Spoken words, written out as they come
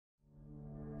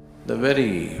The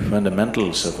very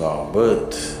fundamentals of our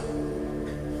birth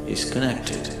is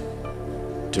connected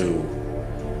to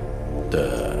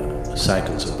the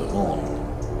cycles of the moon.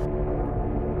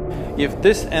 If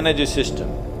this energy system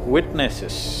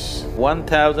witnesses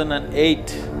 1008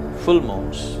 full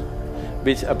moons,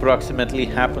 which approximately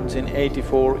happens in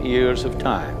 84 years of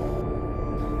time,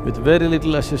 with very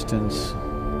little assistance,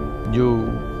 you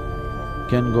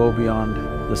can go beyond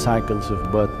the cycles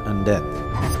of birth and death.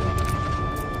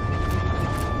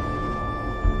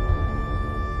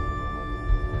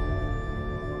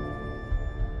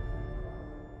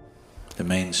 The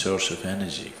main source of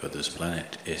energy for this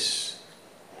planet is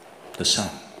the sun.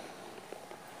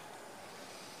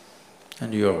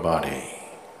 And your body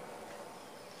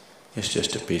is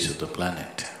just a piece of the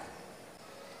planet.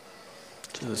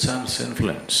 So the sun's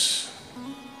influence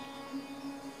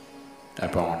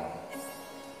upon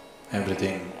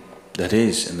everything that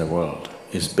is in the world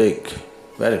is big,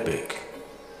 very big.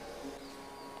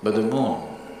 But the moon,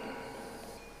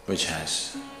 which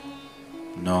has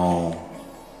no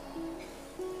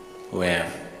way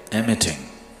of emitting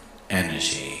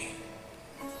energy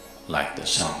like the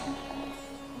sun,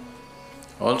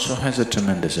 also has a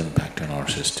tremendous impact on our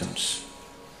systems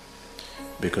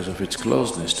because of its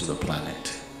closeness to the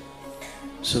planet.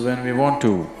 So when we want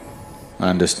to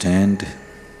understand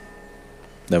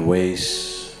the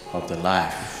ways of the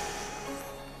life,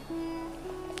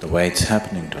 the way it's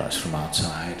happening to us from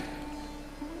outside,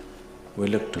 we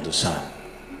look to the sun.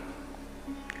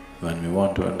 When we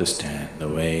want to understand the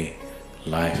way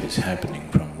life is happening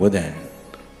from within,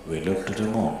 we look to the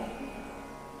moon.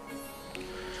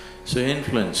 So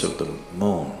influence of the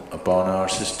moon upon our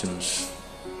systems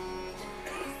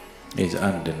is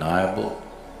undeniable.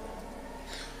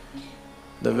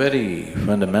 The very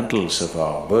fundamentals of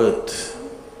our birth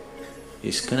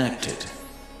is connected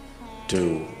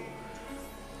to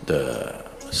the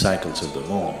cycles of the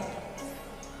moon.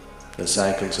 The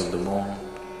cycles of the moon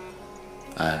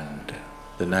and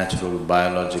the natural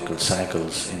biological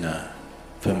cycles in a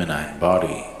feminine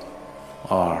body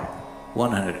are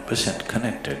 100%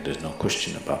 connected, there's no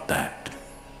question about that.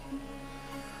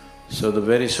 So the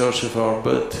very source of our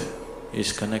birth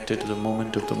is connected to the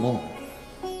movement of the moon.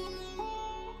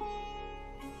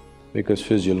 Because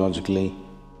physiologically,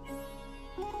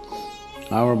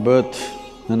 our birth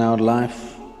and our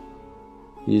life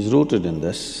is rooted in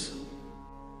this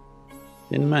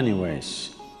in many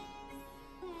ways.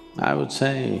 I would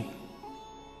say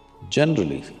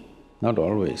generally, not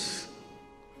always,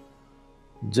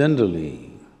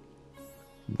 generally,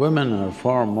 women are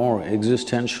far more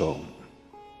existential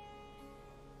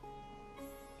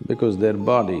because their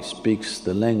body speaks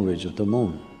the language of the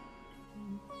moon.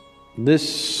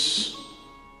 This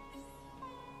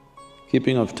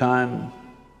keeping of time,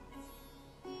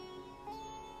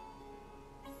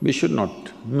 we should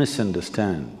not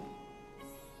misunderstand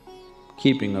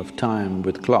keeping of time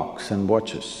with clocks and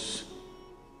watches.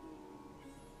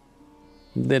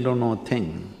 They don't know a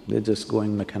thing, they're just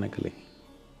going mechanically.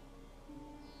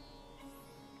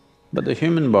 But the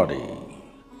human body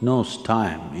knows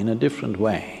time in a different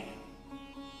way,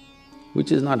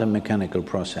 which is not a mechanical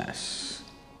process.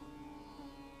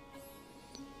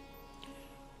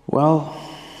 Well,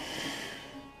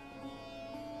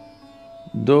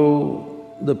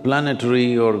 though the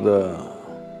planetary or the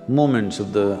movements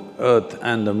of the earth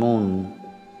and the moon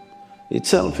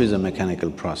itself is a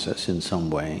mechanical process in some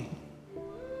way,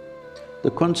 the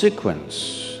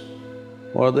consequence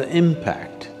or the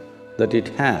impact that it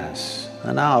has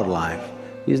on our life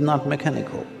is not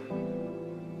mechanical.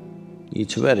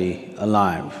 It's very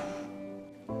alive.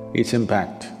 Its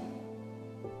impact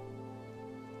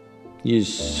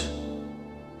is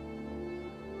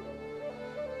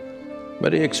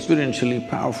very experientially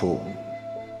powerful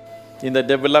in the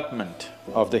development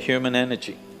of the human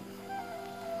energy,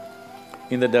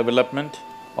 in the development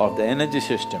of the energy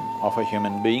system of a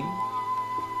human being.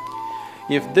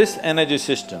 If this energy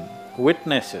system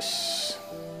witnesses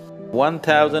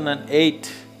 1008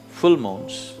 full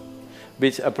moons,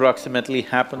 which approximately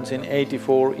happens in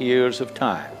 84 years of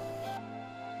time,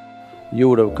 you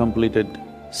would have completed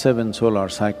 7 solar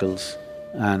cycles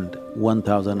and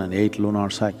 1008 lunar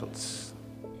cycles.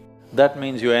 That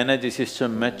means your energy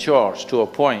system matures to a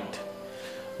point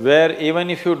where even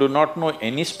if you do not know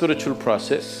any spiritual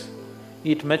process,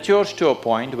 it matures to a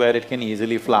point where it can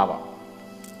easily flower.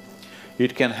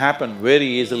 It can happen very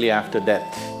easily after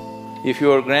death. If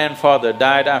your grandfather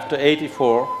died after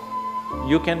 84,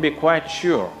 you can be quite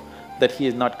sure that he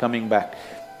is not coming back.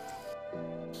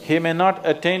 He may not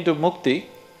attain to mukti,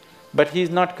 but he is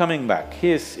not coming back,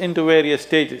 he is into various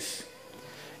stages.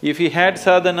 If he had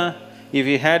sadhana, If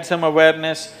he had some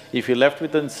awareness, if he left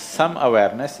with some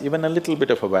awareness, even a little bit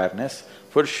of awareness,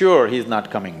 for sure he's not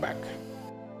coming back.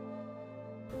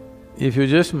 If you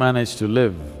just manage to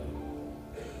live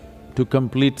to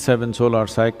complete 7 solar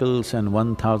cycles and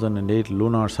 1008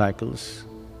 lunar cycles,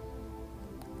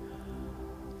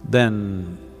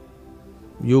 then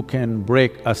you can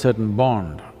break a certain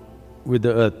bond with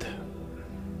the earth.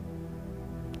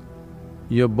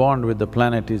 Your bond with the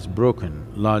planet is broken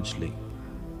largely,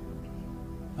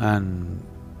 and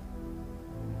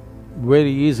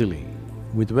very easily,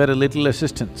 with very little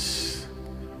assistance,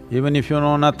 even if you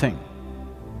know nothing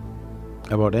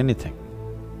about anything,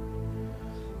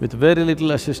 with very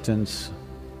little assistance,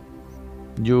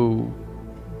 you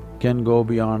can go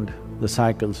beyond the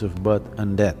cycles of birth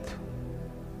and death.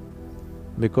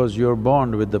 Because your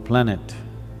bond with the planet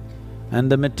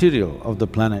and the material of the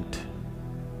planet,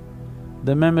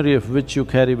 the memory of which you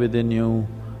carry within you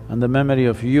and the memory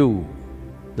of you,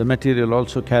 the material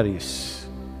also carries,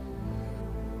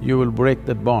 you will break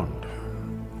that bond.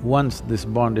 Once this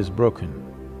bond is broken,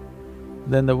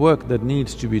 then the work that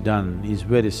needs to be done is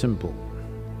very simple.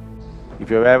 If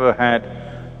you've ever had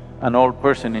an old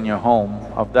person in your home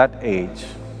of that age,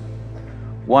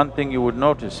 one thing you would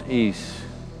notice is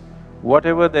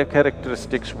whatever their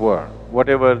characteristics were,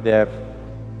 whatever their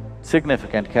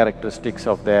significant characteristics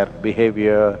of their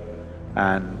behavior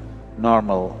and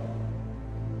normal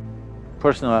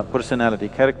personality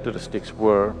characteristics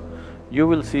were, you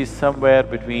will see somewhere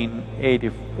between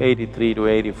 83 to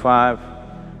 85,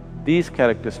 these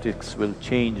characteristics will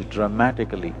change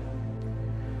dramatically.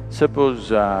 Suppose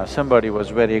somebody was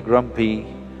very grumpy,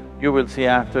 you will see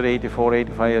after 84,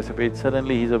 85 years of age,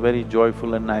 suddenly he's a very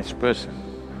joyful and nice person,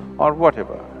 or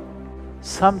whatever.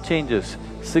 Some changes,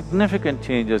 significant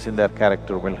changes in their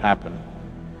character will happen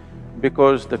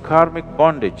because the karmic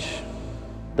bondage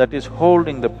that is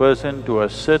holding the person to a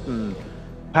certain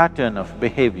pattern of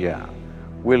behavior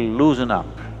will loosen up.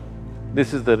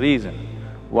 This is the reason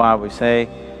why we say,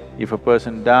 if a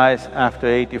person dies after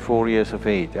 84 years of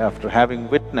age, after having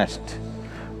witnessed,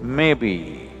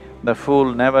 maybe the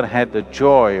fool never had the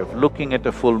joy of looking at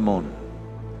a full moon,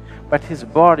 but his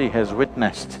body has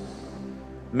witnessed.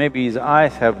 Maybe his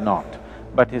eyes have not,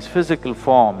 but his physical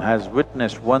form has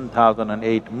witnessed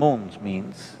 1008 moons,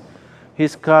 means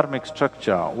his karmic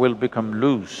structure will become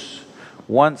loose.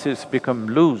 Once it's become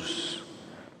loose,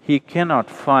 he cannot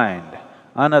find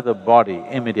another body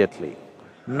immediately.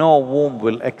 No womb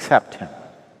will accept him.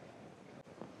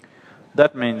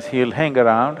 That means he'll hang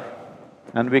around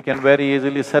and we can very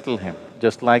easily settle him,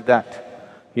 just like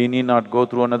that. He need not go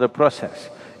through another process.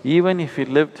 Even if he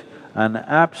lived an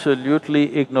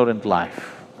absolutely ignorant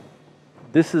life,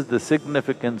 this is the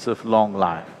significance of long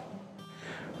life.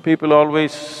 People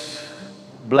always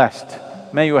blessed,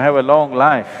 may you have a long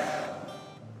life,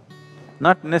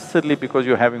 not necessarily because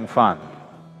you're having fun.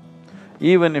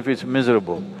 Even if it's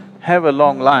miserable, have a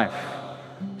long life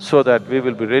so that we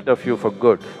will be rid of you for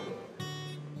good.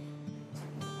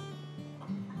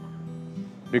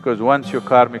 Because once your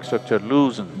karmic structure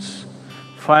loosens,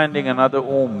 finding another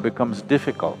womb becomes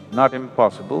difficult, not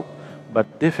impossible,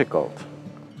 but difficult.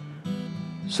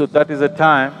 So that is a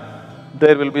time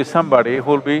there will be somebody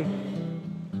who'll be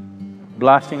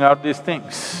blasting out these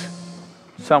things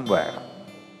somewhere,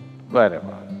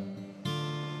 wherever.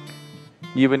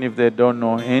 Even if they don't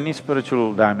know any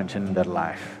spiritual dimension in their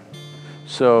life.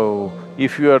 So,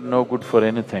 if you are no good for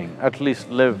anything, at least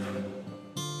live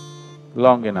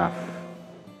long enough.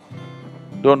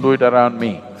 Don't do it around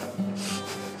me.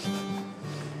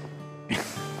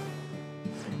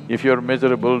 If you're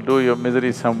miserable, do your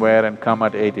misery somewhere and come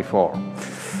at 84.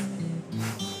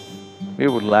 We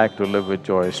would like to live with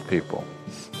joyous people.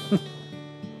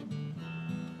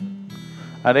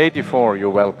 At 84, you're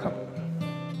welcome.